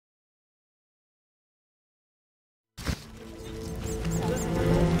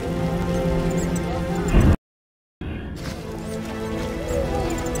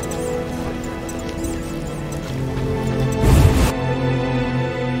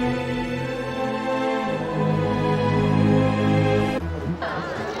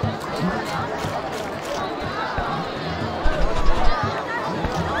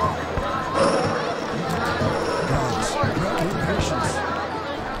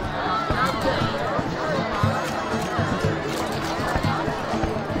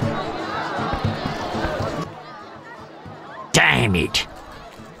8.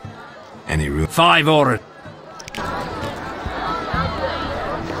 Any room? 5 or...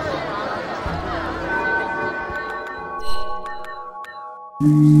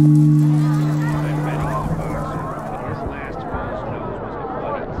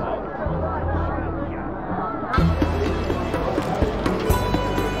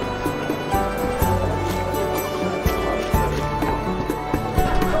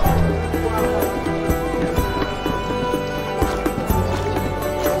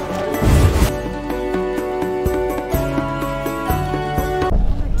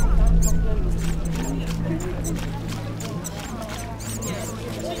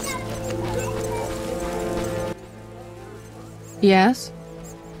 Yes?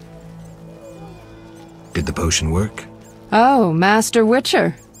 Did the potion work? Oh, Master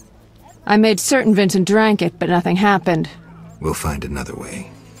Witcher. I made certain Vincent drank it, but nothing happened. We'll find another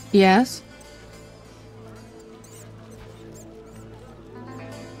way. Yes?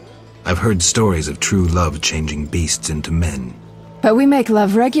 I've heard stories of true love changing beasts into men. But we make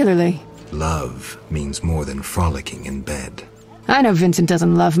love regularly. Love means more than frolicking in bed. I know Vincent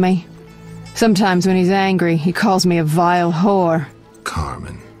doesn't love me. Sometimes when he's angry, he calls me a vile whore.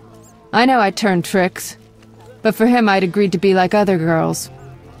 Carmen. I know I turned tricks, but for him I'd agreed to be like other girls.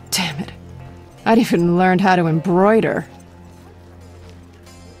 Damn it. I'd even learned how to embroider.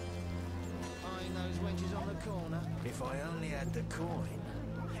 If I only had the coin.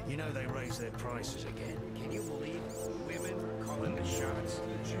 You know they raised their prices again. Can you believe it? Women calling the shots.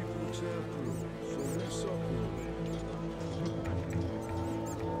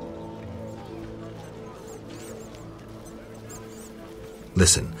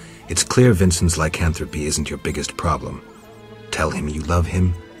 Listen, it's clear Vincent's lycanthropy isn't your biggest problem. Tell him you love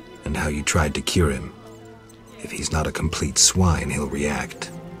him and how you tried to cure him. If he's not a complete swine, he'll react.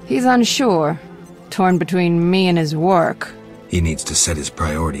 He's unsure, torn between me and his work. He needs to set his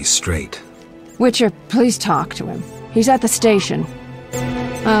priorities straight. Witcher, please talk to him. He's at the station.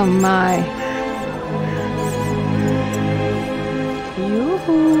 Oh my.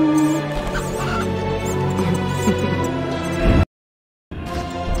 Yoo-hoo.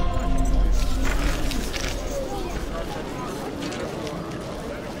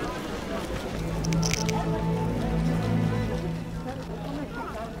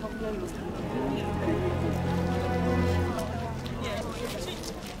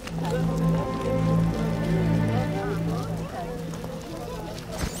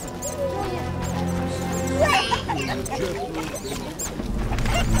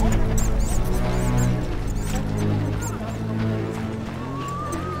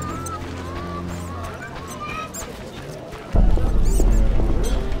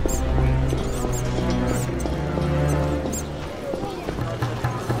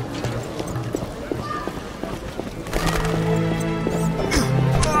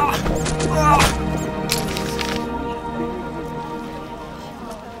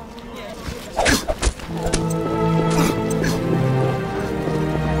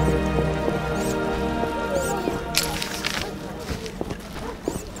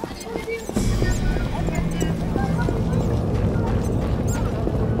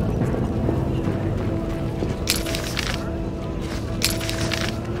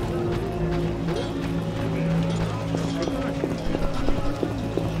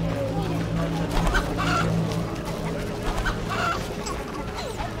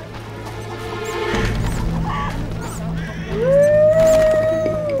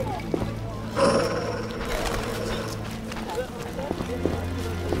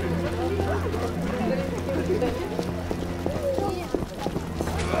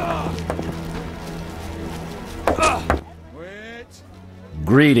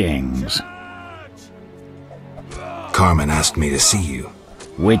 Greetings. Carmen asked me to see you.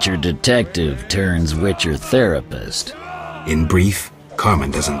 Witcher detective turns Witcher therapist. In brief,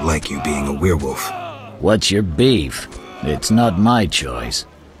 Carmen doesn't like you being a werewolf. What's your beef? It's not my choice.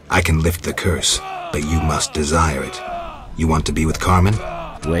 I can lift the curse, but you must desire it. You want to be with Carmen?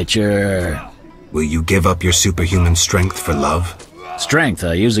 Witcher... Will you give up your superhuman strength for love? Strength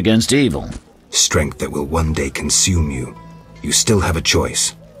I use against evil. Strength that will one day consume you. You still have a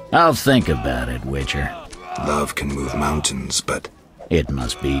choice. I'll think about it, Witcher. Love can move mountains, but... It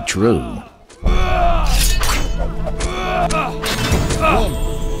must be true.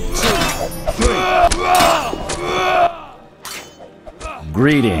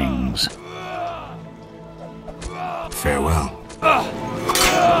 Greetings. Farewell.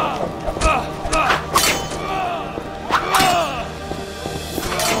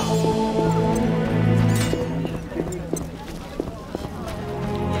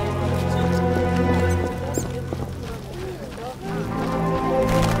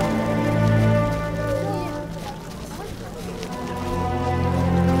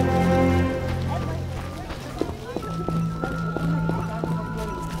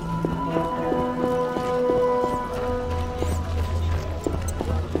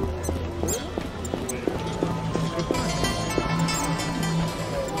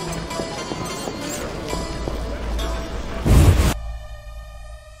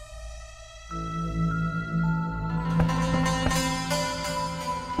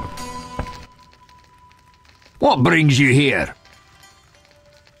 What brings you here?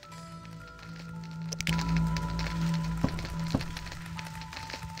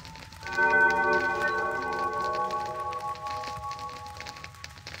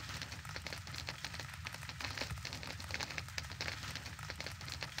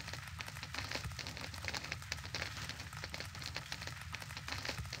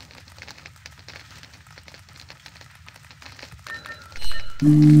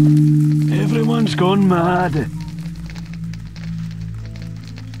 Everyone's gone mad.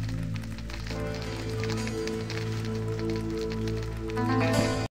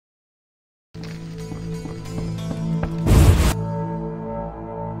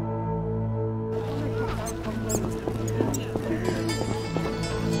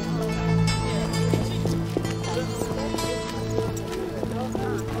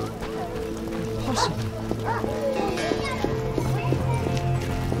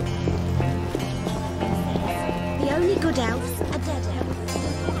 The only good elves are dead elves.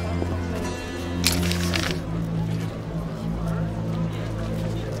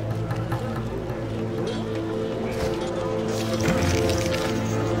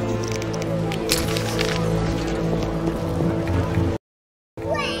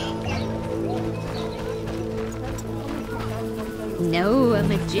 No, a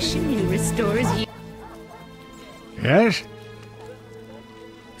magician who restores you. Yes?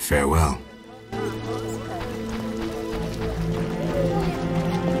 Farewell.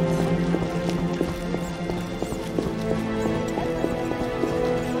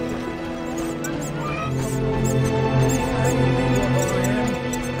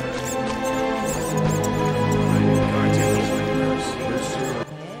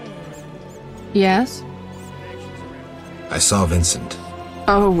 Yes? I saw Vincent.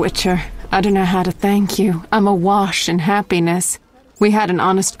 Oh, Witcher, I don't know how to thank you. I'm awash in happiness. We had an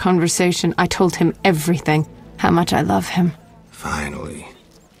honest conversation. I told him everything, how much I love him. Finally.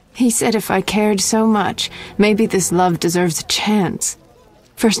 He said if I cared so much, maybe this love deserves a chance.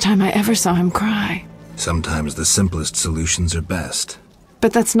 First time I ever saw him cry. Sometimes the simplest solutions are best.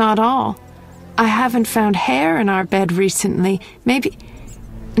 But that's not all. I haven't found hair in our bed recently. Maybe...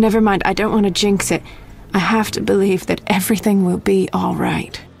 Never mind, I don't want to jinx it. I have to believe that everything will be all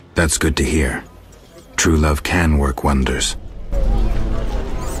right. That's good to hear. True love can work wonders.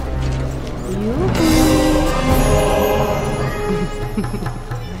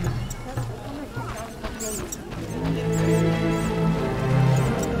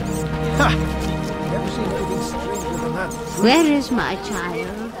 Where is my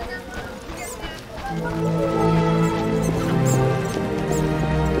child?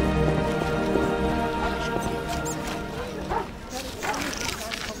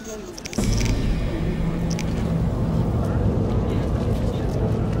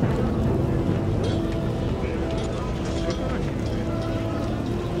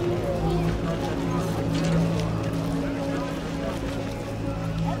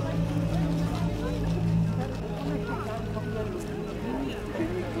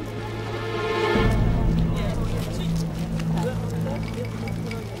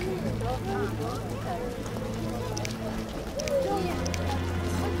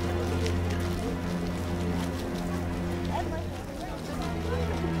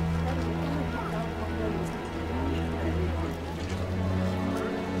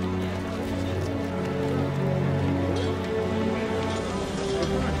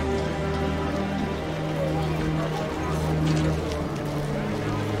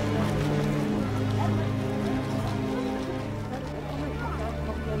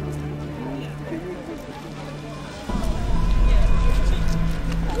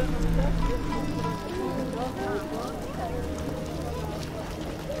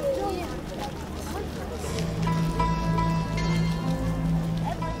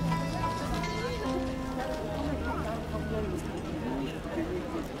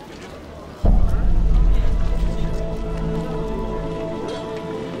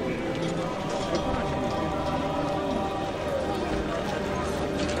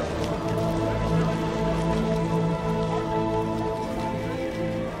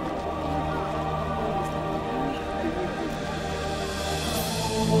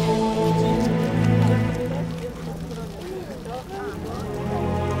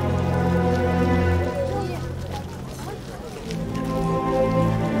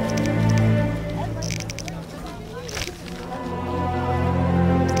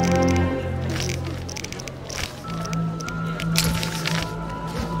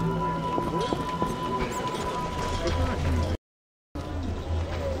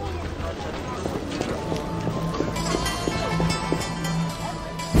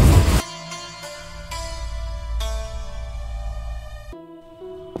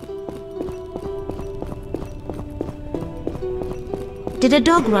 Did a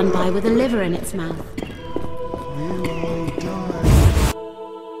dog run by with a liver in its mouth?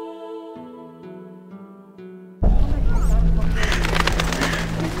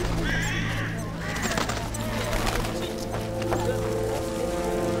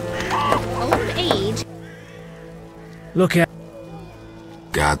 Old age? Look at...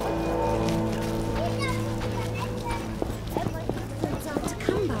 God. To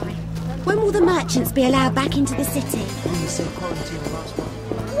come by. When will the merchants be allowed back into the city?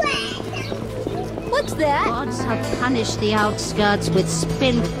 What's that? Gods have punished the outskirts with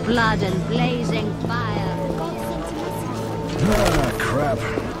spilled blood and blazing fire. Ah, crap.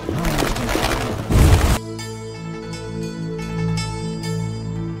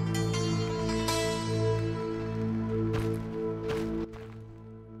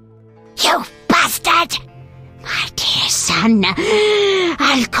 You bastard! My dear son,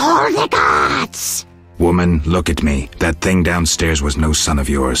 I'll call the gods! Woman, look at me. That thing downstairs was no son of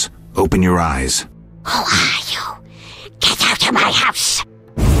yours. Open your eyes. Who are you? Get out of my house!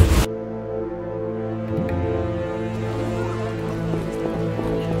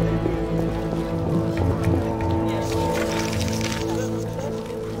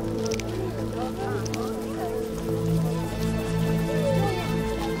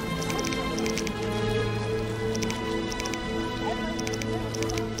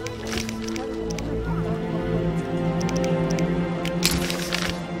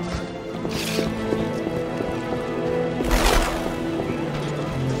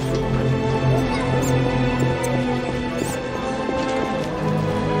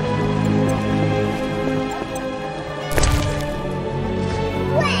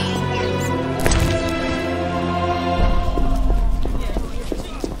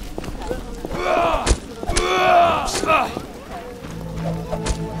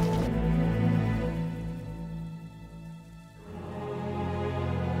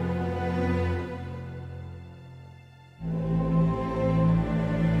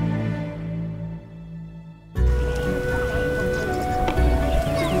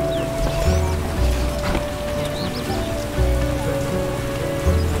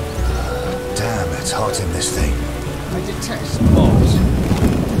 It's hot in this thing. I detest mobs.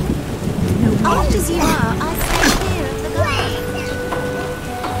 Old as you are, I stay clear of the garden.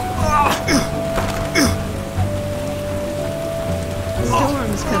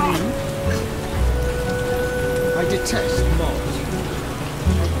 Storm's coming. I detest mobs.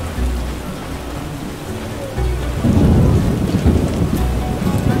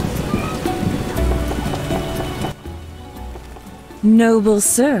 Noble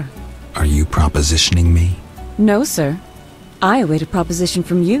sir. Are you propositioning me? No, sir. I await a proposition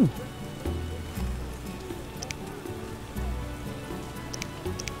from you.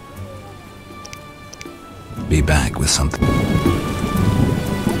 Be back with something. A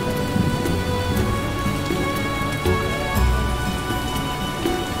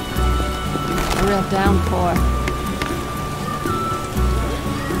real downpour.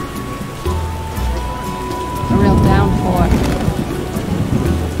 A real downpour.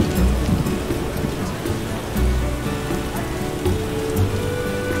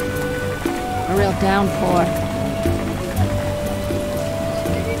 A real downpour.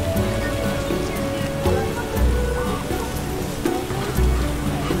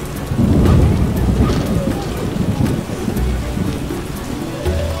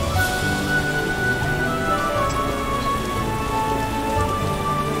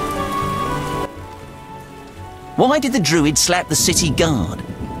 Why did the druid slap the city guard?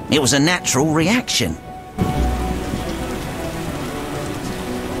 It was a natural reaction.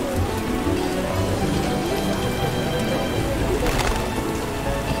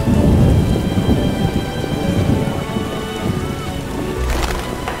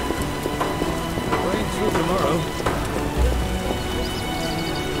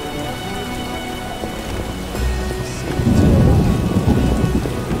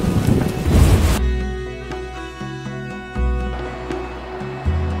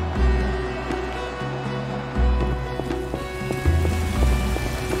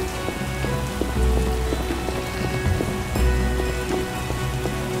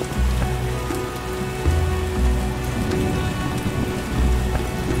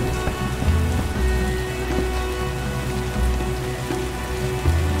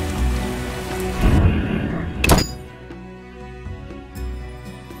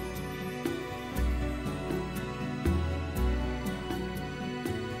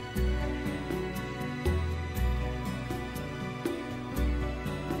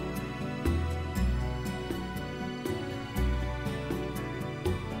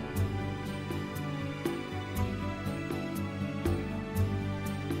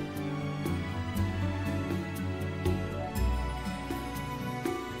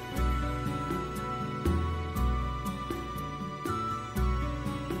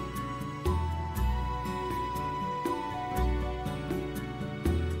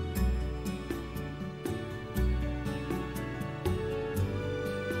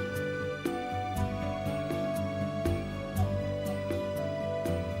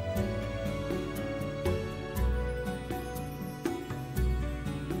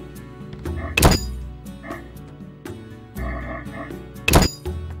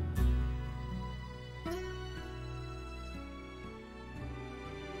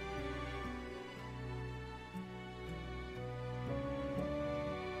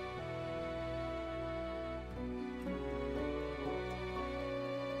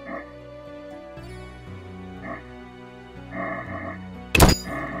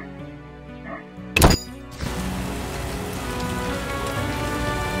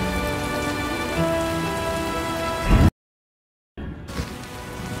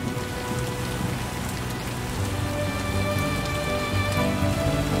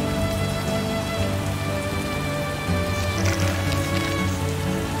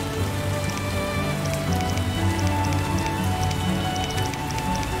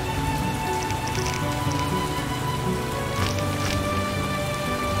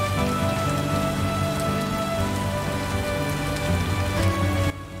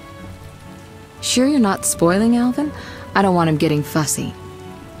 Sure you're not spoiling Alvin? I don't want him getting fussy.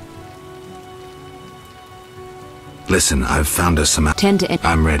 Listen, I've found us some...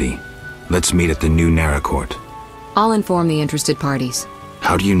 I'm ready. Let's meet at the new Nara court. I'll inform the interested parties.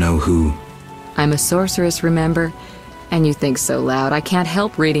 How do you know who? I'm a sorceress, remember? And you think so loud, I can't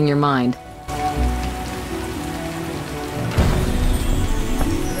help reading your mind.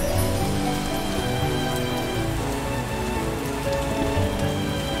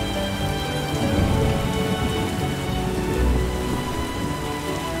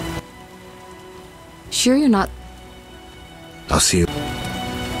 Sure you're not... I'll see you.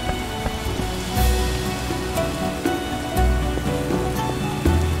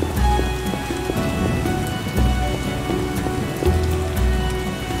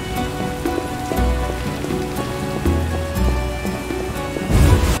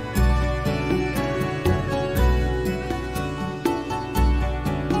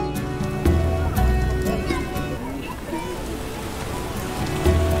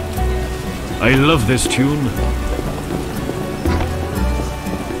 I love this tune.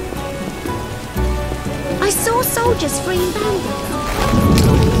 I saw soldiers freeing bandits.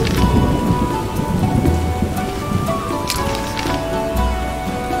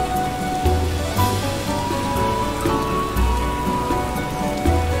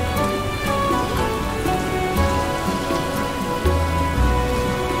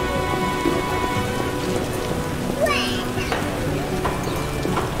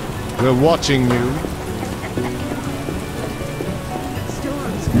 We're watching you.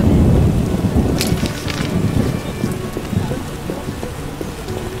 Storm's coming.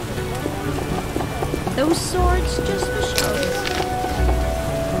 Those swords just for show.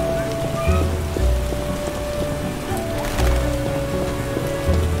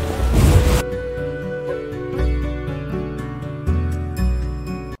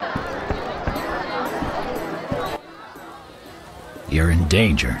 You're in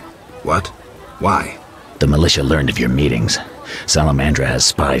danger. What? Why? The militia learned of your meetings. Salamandra has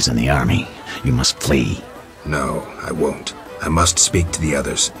spies in the army. You must flee. No, I won't. I must speak to the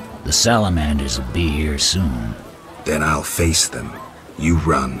others. The Salamanders will be here soon. Then I'll face them. You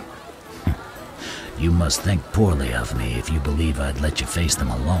run. You must think poorly of me if you believe I'd let you face them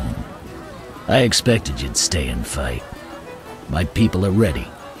alone. I expected you'd stay and fight. My people are ready.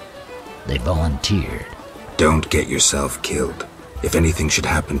 They volunteered. Don't get yourself killed. If anything should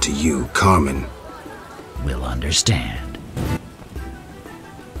happen to you, Carmen will understand.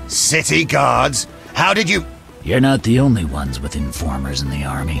 City guards? How did you... You're not the only ones with informers in the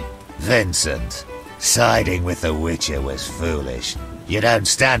army. Vincent, siding with the Witcher was foolish. You don't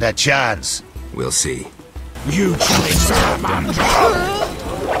stand a chance. We'll see. You killing salamander!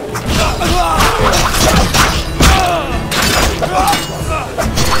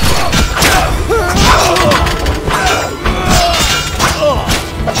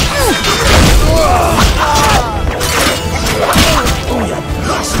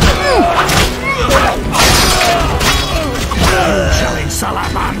 Killing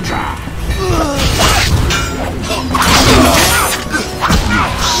salamandra!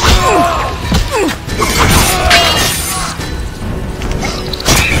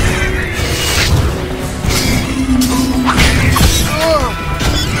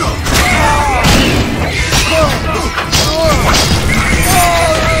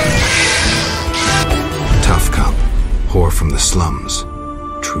 Tough cop, whore from the slums,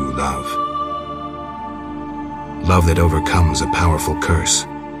 true love. Love that overcomes a powerful curse.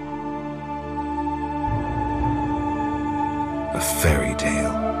 A fairy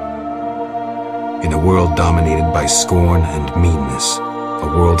tale. In a world dominated by scorn and meanness,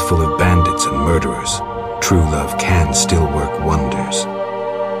 a world full of bandits and murderers, true love can still work wonders.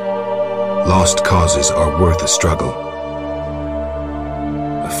 Lost causes are worth a struggle.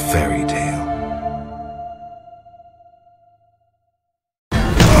 A fairy tale.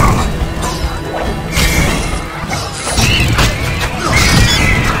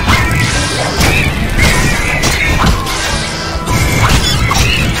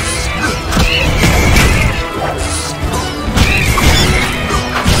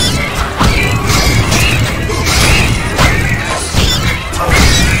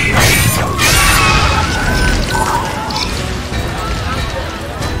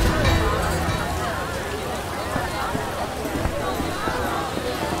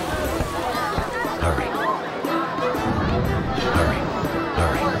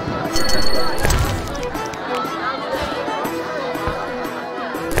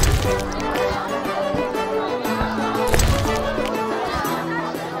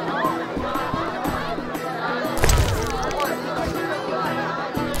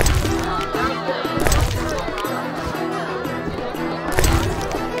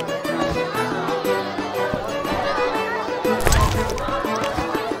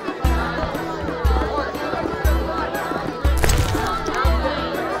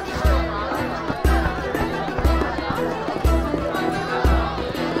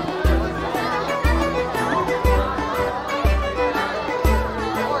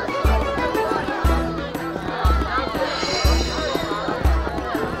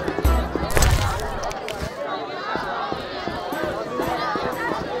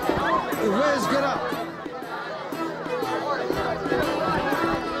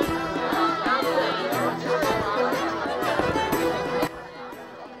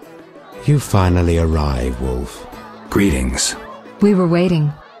 You finally arrive, Wolf. Greetings. We were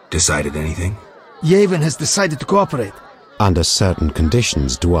waiting. Decided anything? Yavin has decided to cooperate. Under certain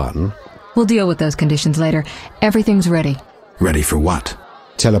conditions, Dwan. We'll deal with those conditions later. Everything's ready. Ready for what?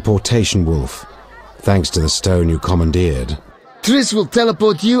 Teleportation, Wolf. Thanks to the stone you commandeered. Triss will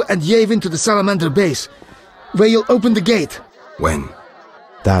teleport you and Yavin to the Salamander base, where you'll open the gate. When?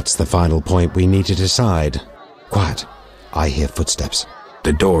 That's the final point we need to decide. Quiet. I hear footsteps.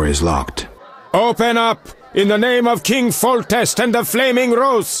 The door is locked. Open up! In the name of King Foltest and the Flaming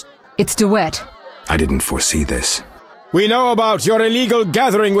Rose! It's DeWitt. I didn't foresee this. We know about your illegal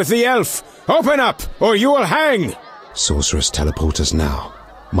gathering with the elf. Open up, or you will hang! Sorceress, teleport us now.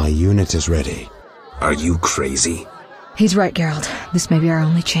 My unit is ready. Are you crazy? He's right, Geralt. This may be our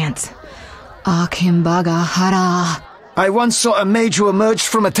only chance. Akimbaga Hara. I once saw a mage who emerged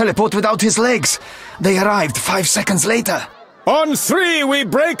from a teleport without his legs. They arrived 5 seconds later. On 3, we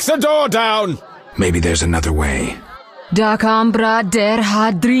break the door down! Maybe there's another way. Dakambra der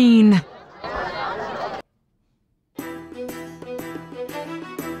Hadrin.